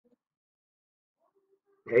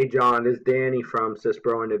Hey John, this is Danny from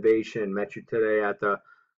Cispro Innovation. Met you today at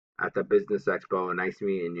the Business Expo. Nice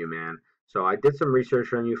meeting you, man. So I did some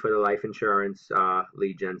research on you for the life insurance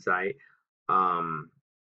lead gen site. Um,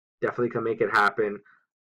 Definitely can make it happen.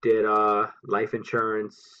 Did life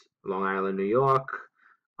insurance, Long Island, New York.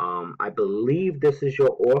 I believe this is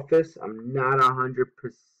your office. I'm not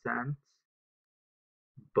 100%,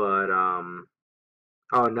 but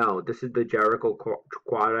oh no, this is the Jericho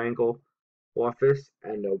Quadrangle office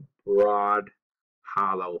and the Broad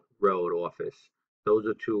Hollow Road office. Those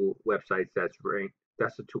are two websites that's ranked.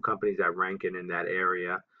 That's the two companies that ranking in that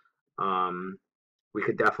area. Um, we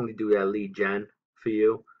could definitely do that lead gen for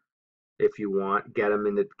you if you want. Get them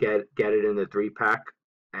in the get it in the 3-pack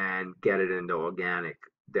and get it in the organic.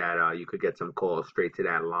 That you could get some calls straight to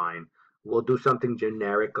that line. We'll do something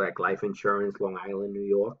generic like life insurance, Long Island, New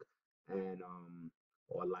York, and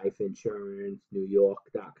or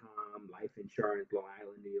lifeinsurancenewyork.com, life insurance, Long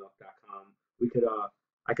Island, New York.com. We could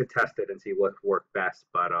I could test it and see what worked best,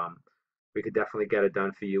 but we could definitely get it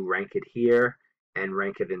done for you. Rank it here and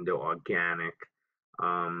rank it into organic.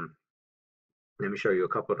 Um, Let me show you a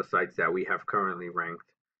couple of the sites that we have currently ranked.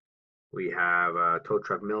 We have Tow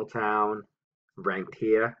Truck Milltown ranked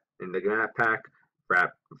here in the Gnat Pack,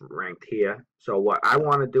 ranked here. So what I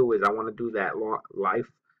want to do is I want to do that life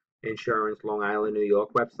insurance Long Island, New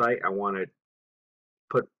York website. I wanted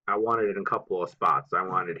it in a couple of spots. I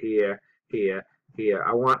wanted here, here, here.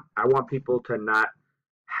 I want people to not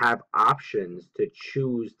have options to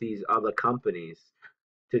choose these other companies,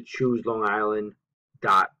 to choose Long Island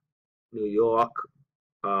dot New York.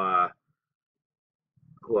 Uh,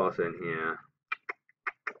 who else in here?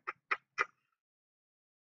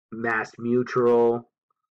 Mass Mutual,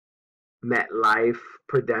 MetLife,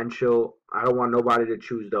 Prudential. I don't want nobody to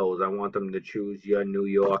choose those. I want them to choose your New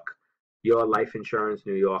York, your life insurance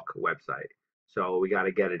New York website. So we got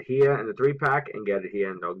to get it here in the 3-pack and get it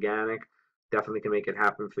here in the organic. Definitely can make it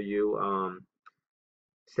happen for you.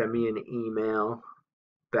 Send me an email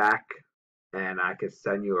back and I can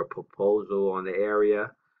send you a proposal on the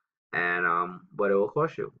area and what it will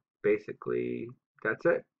cost you. Basically, that's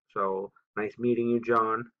it. So nice meeting you,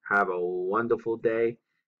 John. Have a wonderful day,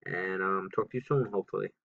 and talk to you soon, hopefully.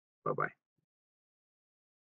 Bye bye.